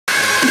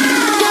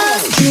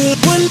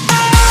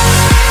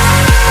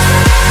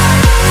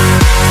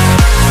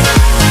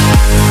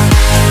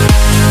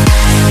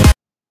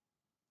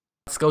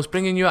Scouse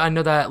bringing you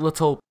another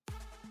little.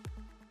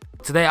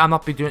 Today I'm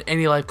not be doing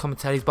any live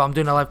commentaries, but I'm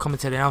doing a live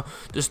commentary now,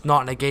 just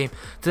not in a game.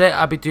 Today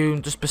I'll be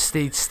doing just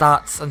prestige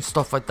stats and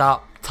stuff like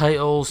that,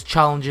 titles,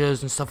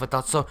 challenges and stuff like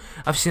that. So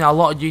I've seen a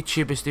lot of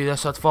YouTubers do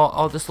this, so I thought,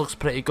 oh, this looks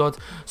pretty good.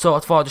 So I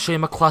thought I'd show you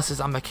my classes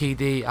and my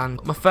KD.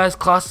 And my first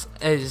class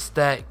is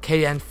the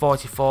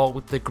KN44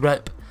 with the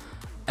grip,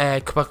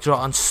 quick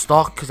draw and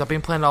stock, because I've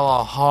been playing a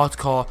lot of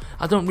hardcore.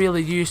 I don't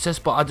really use this,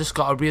 but I just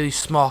got a really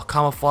small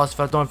camouflage.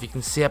 I don't know if you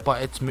can see it,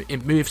 but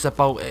it moves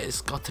about.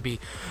 It's got to be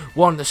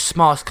one of the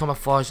smartest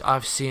camouflage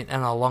I've seen in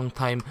a long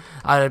time.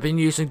 I've been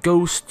using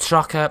Ghost,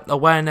 Tracker,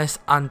 Awareness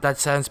and Dead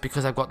Silence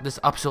because I've got this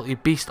absolutely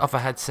beast of a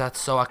headset,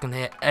 so I can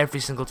hear every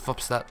single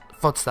footsteps.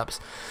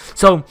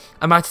 So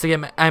I managed to get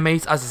my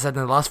M8, as I said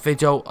in the last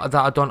video that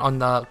I done on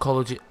the Call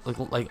of Duty,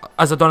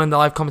 as I done in the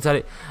live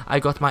commentary.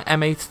 I got my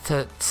M8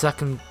 to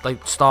second,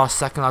 star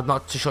second. I'm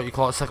not too sure you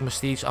call it second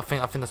prestige. I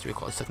think that's what you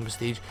call it, second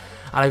prestige.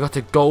 And I got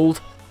to gold.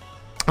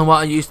 And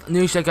what I used,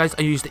 usually guys,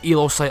 I use the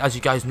ELO sight, as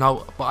you guys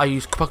know, but I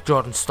use quick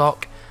draw and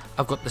stock.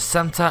 I've got the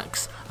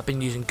Semtex. I've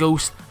been using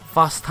Ghost,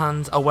 Fast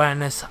Hands,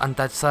 Awareness and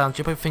Dead Silence.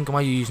 You probably think,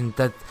 why are you using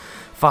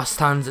Fast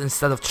Hands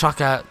instead of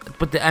Tracker?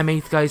 But the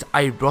M8 guys,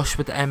 I rush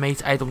with the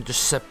M8. I don't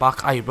just sit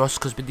back, I rush,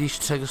 because with these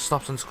trigger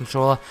stops on this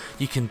controller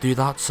you can do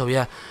that. So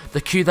yeah,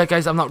 the Q there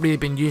guys, I've not really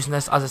been using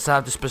this. As I said,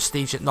 I just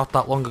prestiged it not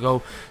that long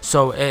ago,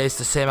 so it is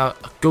the same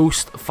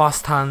Ghost,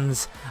 Fast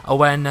Hands,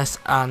 Awareness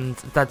and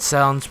Dead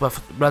Silence with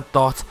red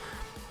dot,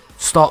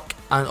 stock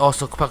and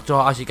also quick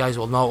draw. As you guys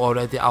will know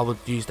already, I would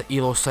use the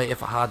ELO sight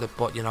if I had it,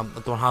 but you know, I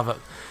don't have it.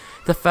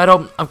 The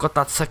Ferro, I've got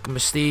that second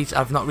prestige.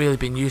 I've not really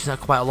been using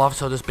it quite a lot,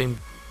 so I've just been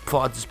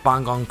thought I'd just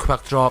bang on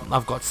quick draw.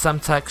 I've got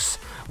Semtex,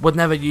 would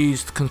never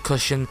use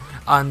concussion,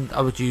 and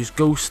I would use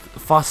Ghost,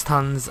 Fast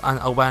Hands and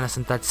Awareness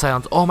and Dead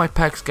Silence. All my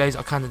pecs guys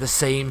are kind of the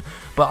same,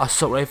 but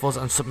assault rifles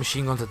and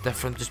submachine guns are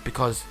different, just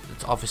because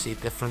it's obviously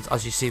different,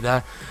 as you see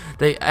there.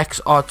 The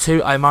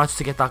XR2, I managed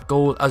to get that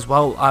gold as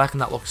well. I reckon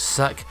that looks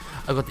sick.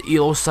 I got the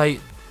ELO sight.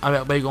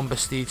 I'm way going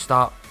prestige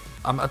that.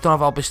 I don't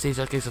have all prestige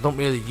because I don't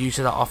really use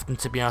it that often,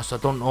 to be honest. So I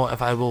don't know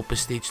if I will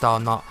prestige that or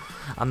not.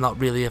 I'm not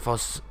really if I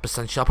was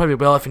 % sure. I probably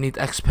will if you need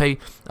XP.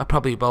 I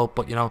probably will,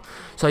 but you know.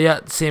 So yeah,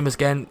 same as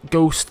again.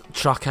 Ghost,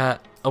 Tracker,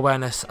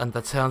 Awareness and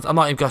Dead Silence. I'm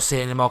not even gonna say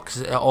it anymore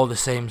because they're all the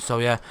same. So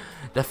yeah,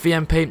 the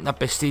VMP, I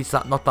prestiged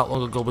that not that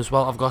long ago as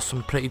well. I've got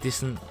some pretty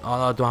decent.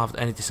 Oh, I don't have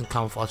any decent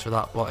camouflage for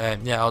that,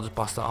 but yeah, I'll just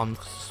pass that on.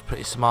 It's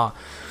pretty smart.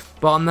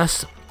 But on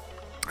this,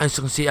 as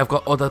you can see, I've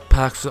got other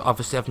perks.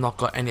 Obviously I've not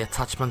got any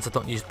attachments. I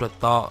don't use red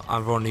dot.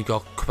 I've only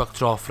got quick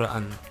draw for it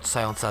and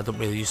silencer. I don't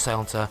really use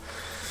silencer.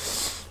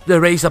 The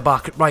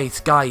Razorback,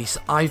 right guys,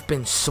 I've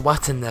been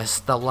sweating this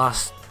the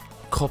last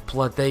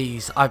couple of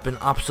days. I've been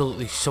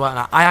absolutely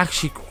sweating. I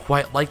actually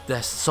quite like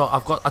this, so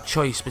I've got a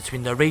choice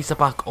between the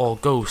Razorback or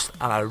Ghost,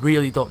 and I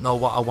really don't know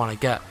what I want to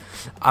get.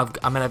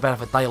 I'm in a bit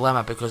of a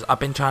dilemma because I've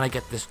been trying to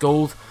get this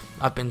gold.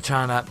 I've been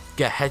trying to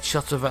get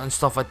headshots of it and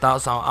stuff like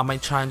that, so I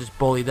might try and just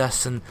bully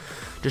this and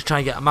just try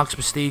and get a max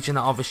prestige and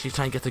obviously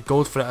try and get the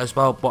gold for it as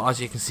well. But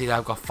as you can see,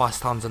 I've got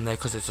Fast Hands in there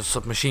because it's a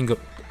submachine gun.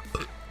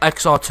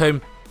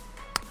 XR2,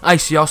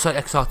 ICR site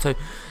XR2.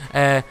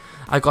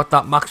 I got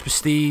that max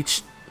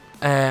prestige.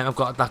 I've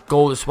got that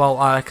gold as well.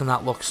 I reckon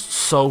that looks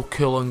so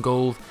cool on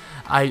gold.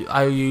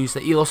 I use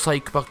the ELO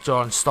sight, quick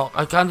draw and stock.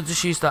 I kind of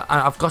just use that.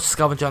 I've got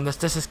scavenger on this.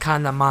 This is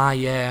kind of my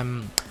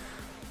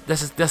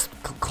this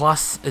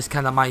class is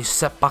kind of my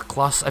setback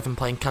class. I've been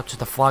playing Capture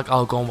the Flag.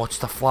 I'll go and watch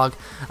the flag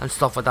and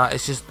stuff like that.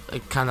 It's just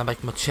kind of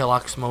like my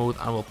chillax mode,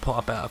 and we'll put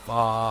a bit of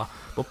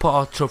we'll put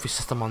our trophy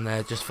system on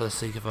there just for the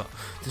sake of it,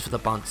 just for the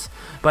bounce.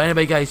 But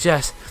anyway, guys,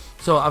 yes.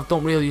 So I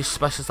don't really use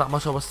specials that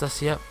much. What's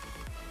this here?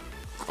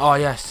 Oh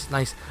yes,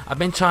 nice. I've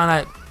been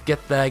trying to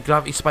get the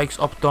gravity spikes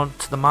up done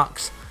to the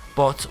max,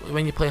 but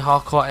when you play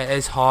hardcore it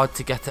is hard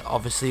to get it.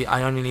 Obviously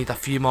I only need a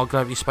few more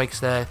gravity spikes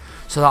there,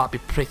 so that'll be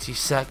pretty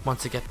sick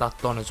once I get that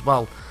done as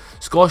well.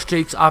 Score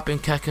streaks, I've been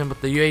kicking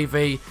with the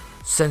UAV,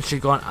 sentry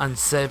gun and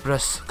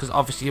Cerberus, because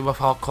obviously with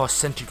hardcore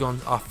sentry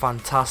guns are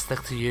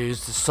fantastic to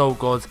use. They're so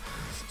good.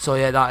 So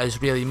yeah, that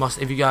is really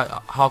must. If you got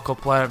a hardcore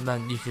player,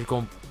 then you can go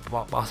and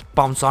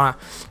bounce on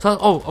it. So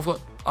oh,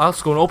 I'll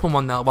just go and open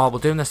one now while we're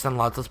doing this then,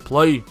 lads. Let's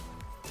play.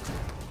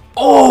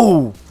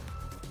 Oh!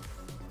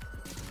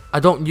 I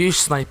don't use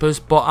snipers,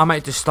 but I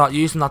might just start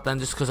using that then,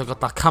 just because I got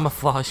that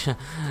camouflage.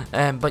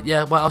 But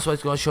yeah, what else was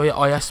I going to show you?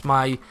 Oh yes,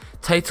 my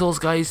titles,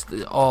 guys.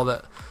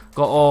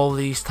 Got all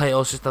these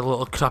titles, just the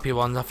little crappy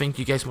ones. I think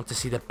you guys want to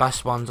see the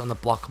best ones on the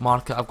black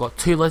market. I've got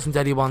 2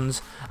 legendary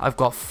ones, I've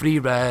got 3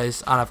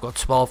 rares, and I've got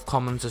 12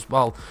 commons as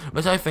well,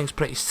 which I think is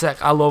pretty sick.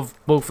 I love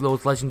both of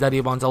those legendary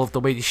ones. I love the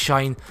way they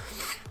shine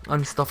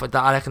and stuff like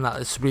that. I reckon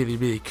that is really,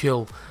 really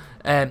cool.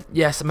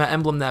 Yes, my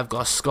emblem there, I've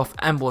got a Scuff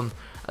emblem.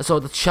 So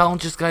the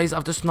challenges, guys,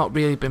 I've just not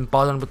really been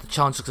bothering with the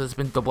challenges because it's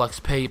been double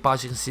XP. But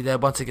as you can see there,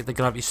 once I get the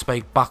gravity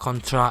spike back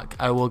on track,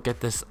 I will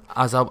get this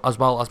as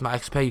well as my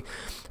XP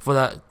for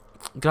that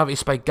Gravity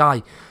Spike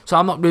guy. So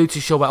I'm not really too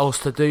sure what else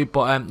to do,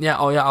 but yeah,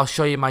 I'll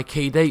show you my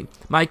KD.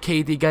 My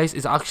KD, guys,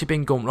 is actually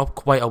been going up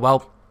quite a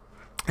while.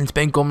 It's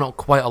been going up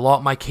quite a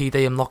lot, my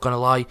KD, I'm not going to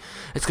lie.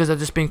 It's because I've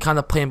just been kind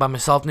of playing by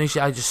myself.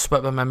 Usually I just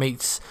sweat with my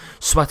mates,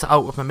 sweat it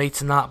out with my mates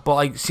and that. But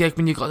like, see, like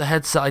when you got the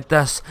headset like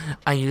this,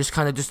 and you just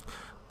kind of just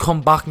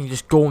come back and you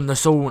just go in the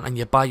zone and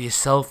you're by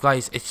yourself,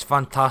 guys, it's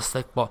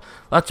fantastic. But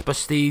that's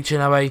Prestige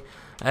anyway.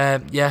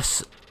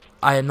 Yes,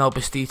 I am now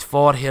Prestige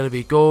 4, here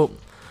we go.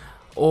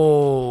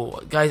 Oh,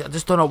 guys, I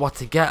just don't know what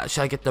to get.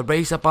 Should I get the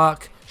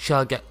Razorback? Should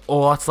I get,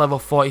 oh, that's level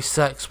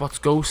 46, what's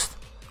Ghost?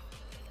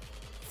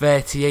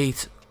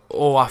 38.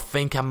 Oh, I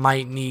think I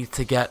might need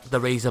to get the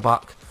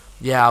Razorback.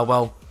 Yeah,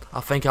 well, I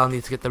think I'll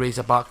need to get the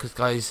Razorback because,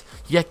 guys,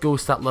 you get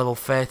Ghost at level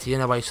 30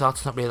 anyway, so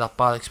that's not really that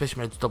bad,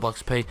 especially when it's double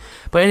XP.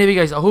 But anyway,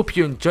 guys, I hope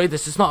you enjoyed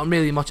this. There's not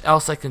really much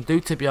else I can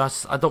do, to be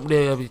honest. I don't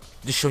really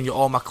just showing you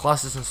all my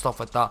classes and stuff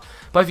like that.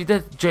 But if you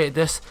did enjoy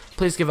this,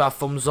 please give it a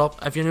thumbs up.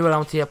 If you're new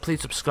around here,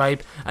 please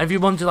subscribe. And if you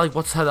wonder like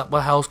what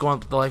the hell's going on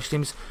with the live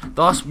streams,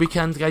 the last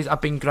weekend, guys,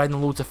 I've been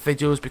grinding loads of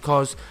videos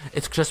because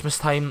it's Christmas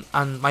time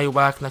and my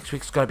work next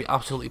week's gonna be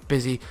absolutely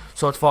busy.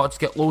 So I thought I'd just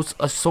get loads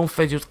of some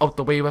videos out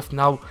the way with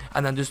now,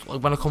 and then just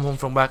like, when I come home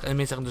from work, it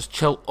means I can just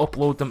chill,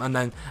 upload them, and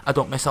then I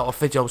don't miss out on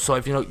videos. So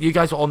if you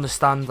guys will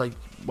understand like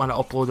when I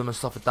upload them and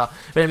stuff like that.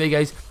 But anyway,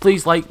 guys,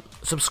 please like,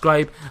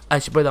 subscribe, and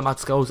it's your boy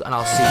TheMadScouse, and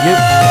I'll see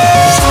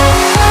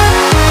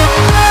you.